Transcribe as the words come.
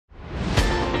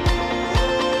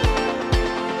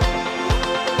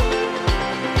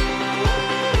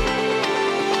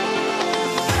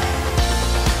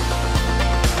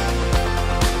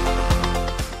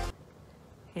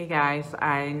guys.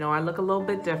 I know I look a little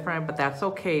bit different, but that's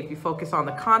okay. If you focus on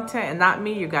the content and not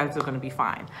me, you guys are going to be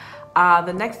fine.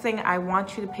 The next thing I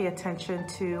want you to pay attention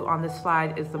to on this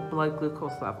slide is the blood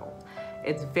glucose level.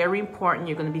 It's very important.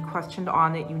 You're going to be questioned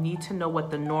on it. You need to know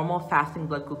what the normal fasting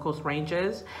blood glucose range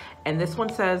is. And this one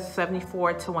says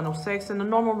 74 to 106. And the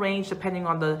normal range, depending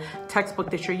on the textbook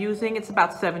that you're using, it's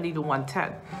about 70 to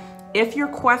 110. If you're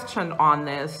questioned on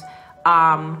this,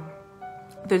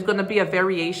 there's going to be a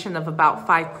variation of about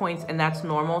 5 points, and that's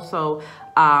normal. So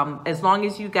as long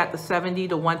as you got the 70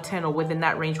 to 110 or within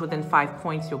that range within 5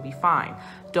 points, you'll be fine.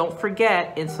 Don't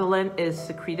forget, insulin is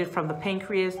secreted from the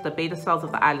pancreas, the beta cells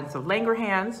of the islets of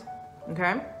Langerhans.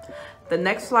 Okay. The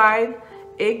next slide,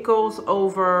 it goes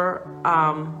over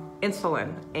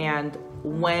insulin and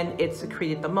when it's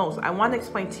secreted the most. I want to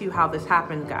explain to you how this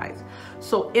happens, guys.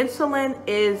 So insulin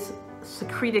is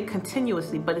secreted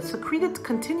continuously, but it's secreted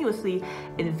continuously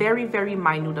in very, very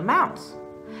minute amounts.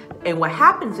 And what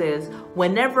happens is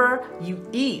whenever you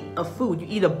eat a food, you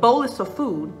eat a bolus of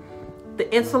food, the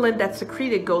insulin that's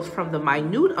secreted goes from the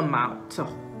minute amount to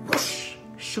whoosh,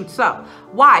 shoots up.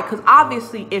 Why? Because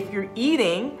obviously if you're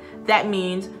eating, that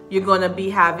means you're going to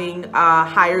be having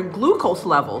higher glucose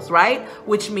levels, right?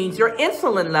 Which means your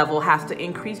insulin level has to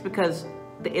increase because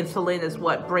the insulin is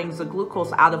what brings the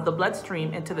glucose out of the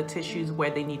bloodstream into the tissues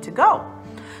where they need to go.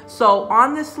 So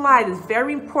on this slide, it's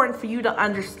very important for you to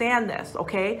understand this,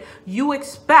 okay? You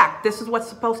expect, this is what's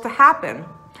supposed to happen,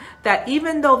 that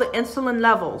even though the insulin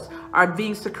levels are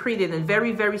being secreted in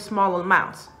very, very small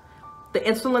amounts, the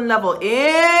insulin level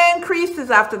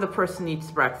increases after the person eats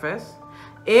breakfast,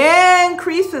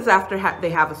 increases after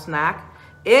they have a snack,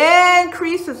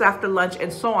 increases after lunch,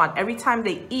 and so on. Every time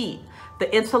they eat, the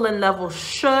insulin level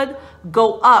should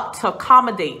go up to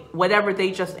accommodate whatever they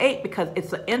just ate because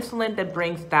it's the insulin that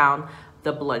brings down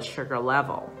the blood sugar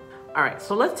level. All right,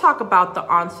 so let's talk about the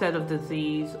onset of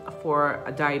disease for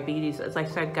diabetes. As I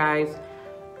said, guys,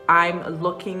 I'm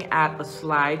looking at a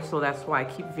slide, so that's why I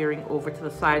keep veering over to the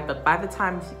side. But by the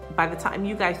time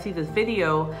you guys see this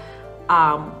video,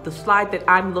 the slide that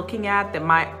I'm looking at, that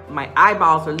my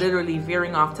eyeballs are literally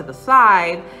veering off to the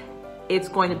side, it's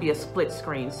going to be a split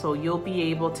screen. So you'll be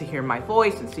able to hear my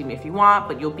voice and see me if you want,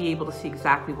 but you'll be able to see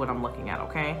exactly what I'm looking at,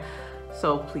 okay?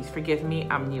 So please forgive me,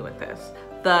 I'm new at this.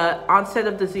 The onset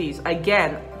of disease,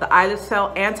 again, the islet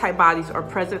cell antibodies are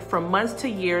present for months to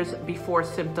years before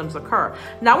symptoms occur.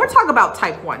 Now we're talking about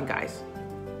type 1, guys.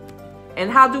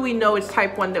 And how do we know it's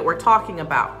type 1 that we're talking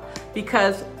about?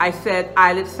 Because I said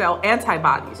islet cell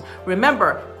antibodies.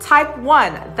 Remember, type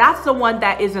 1, that's the one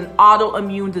that is an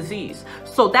autoimmune disease.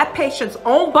 So that patient's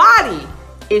own body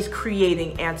is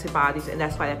creating antibodies, and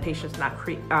that's why that patient's not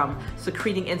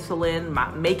secreting insulin,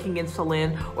 not making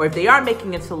insulin, or if they are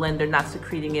making insulin, they're not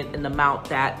secreting it in the amount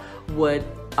that would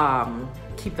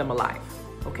keep them alive,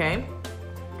 okay?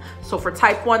 So for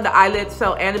type 1, the islet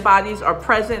cell antibodies are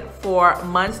present for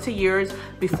months to years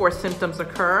before symptoms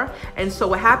occur. And so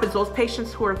what happens, those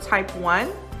patients who are type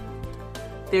 1,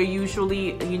 they're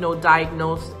usually,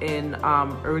 diagnosed in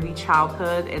early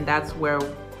childhood, and that's where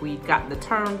we got the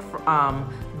term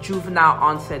juvenile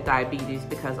onset diabetes,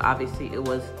 because obviously it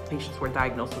was patients who were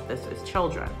diagnosed with this as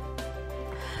children.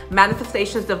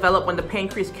 Manifestations develop when the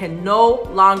pancreas can no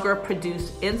longer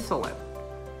produce insulin.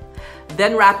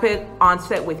 Then rapid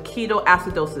onset with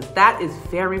ketoacidosis. That is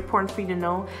very important for you to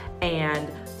know,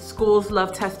 and schools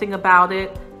love testing about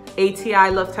it. ATI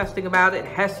loves testing about it.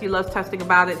 HESI loves testing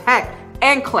about it. Heck,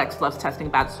 NCLEX loves testing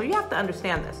about it. So you have to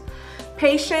understand this.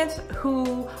 Patients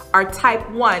who are type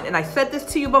 1, and I said this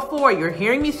to you before, you're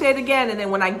hearing me say it again, and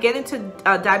then when I get into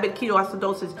diabetic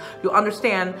ketoacidosis, you'll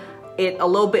understand it a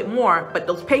little bit more. But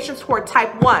those patients who are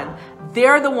type 1,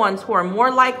 they're the ones who are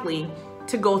more likely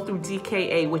to go through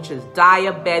DKA, which is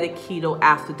diabetic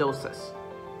ketoacidosis.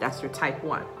 That's your type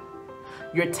 1.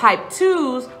 Your type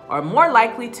 2s are more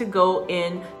likely to go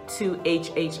into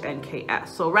HHNKS.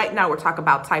 So right now we're talking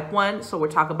about type 1, so we're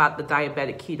talking about the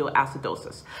diabetic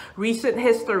ketoacidosis. Recent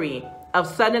history of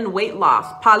sudden weight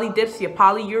loss, polydipsia,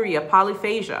 polyuria,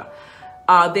 polyphagia.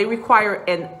 They require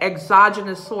an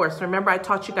exogenous source. Remember, I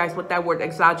taught you guys what that word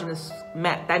exogenous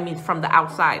meant. That means from the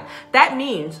outside. That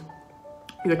means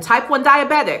your type 1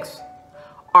 diabetics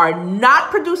are not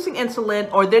producing insulin,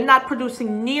 or they're not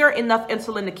producing near enough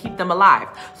insulin to keep them alive.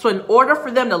 So in order for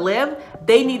them to live,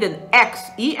 they need an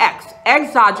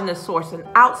exogenous source, an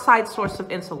outside source of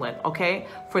insulin, okay,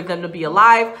 for them to be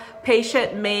alive.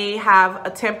 Patient may have a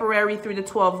temporary 3 to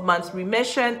 12 months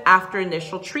remission after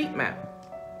initial treatment.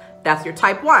 That's your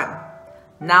type 1.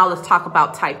 Now let's talk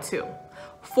about type 2.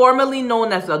 formerly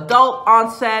known as adult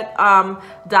onset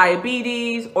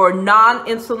diabetes or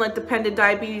non-insulin dependent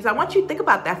diabetes. I want you to think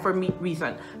about that for a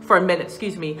minute.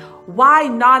 Why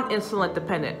non-insulin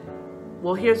dependent?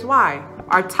 Well, here's why.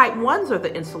 Our type 1s are the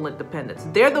insulin dependents.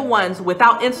 They're the ones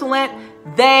without insulin,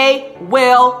 they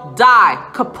will die.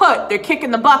 Kaput, they're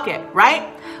kicking the bucket,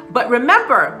 right? But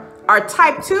remember, our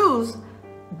type 2s,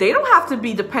 they don't have to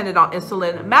be dependent on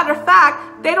insulin. Matter of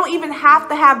fact, they don't even have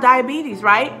to have diabetes,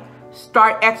 right?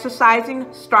 Start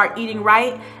exercising, start eating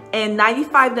right, and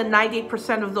 95 to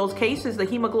 98% of those cases, the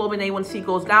hemoglobin A1C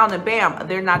goes down and bam,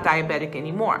 they're not diabetic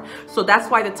anymore. So that's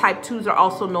why the type 2s are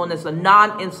also known as the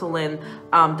non-insulin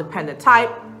dependent type.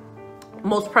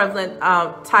 Most prevalent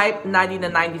type, 90 to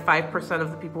 95%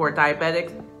 of the people who are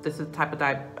diabetic, this is the type of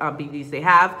diabetes they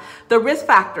have. The risk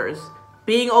factors,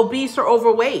 being obese or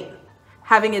overweight,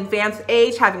 having advanced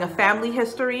age, having a family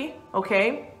history,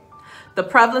 okay? The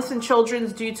prevalence in children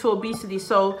is due to obesity.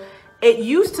 So it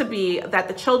used to be that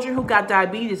the children who got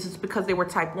diabetes is because they were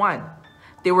type 1.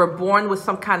 They were born with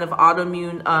some kind of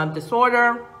autoimmune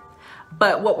disorder.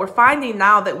 But what we're finding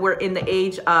now that we're in the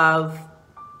age of,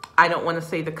 I don't want to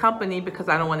say the company because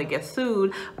I don't want to get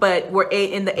sued, but we're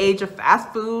in the age of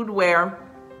fast food where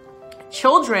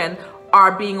children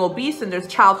are being obese and there's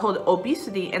childhood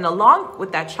obesity. And along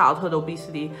with that childhood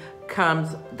obesity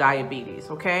comes diabetes,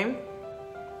 okay?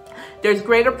 There's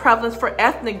greater prevalence for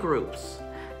ethnic groups.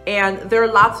 And there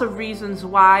are lots of reasons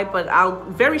why, but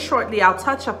very shortly I'll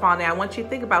touch upon it. I want you to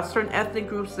think about certain ethnic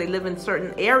groups. They live in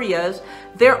certain areas.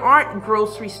 There aren't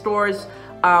grocery stores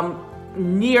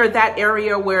near that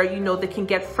area where, you know, they can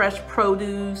get fresh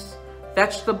produce,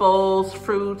 vegetables,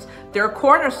 fruits. There are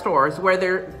corner stores where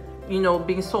they're, you know,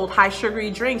 being sold high sugary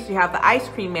drinks. You have the ice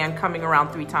cream man coming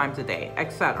around 3 times a day,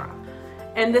 etc.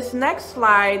 And this next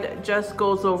slide just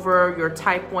goes over your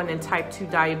type 1 and type 2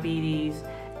 diabetes,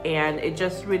 and it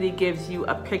just really gives you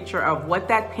a picture of what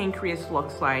that pancreas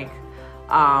looks like,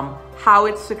 how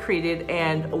it's secreted,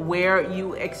 and where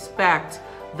you expect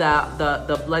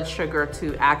the blood sugar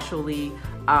to actually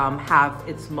have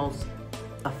its most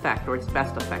effect, or its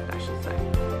best effect, I should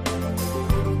say.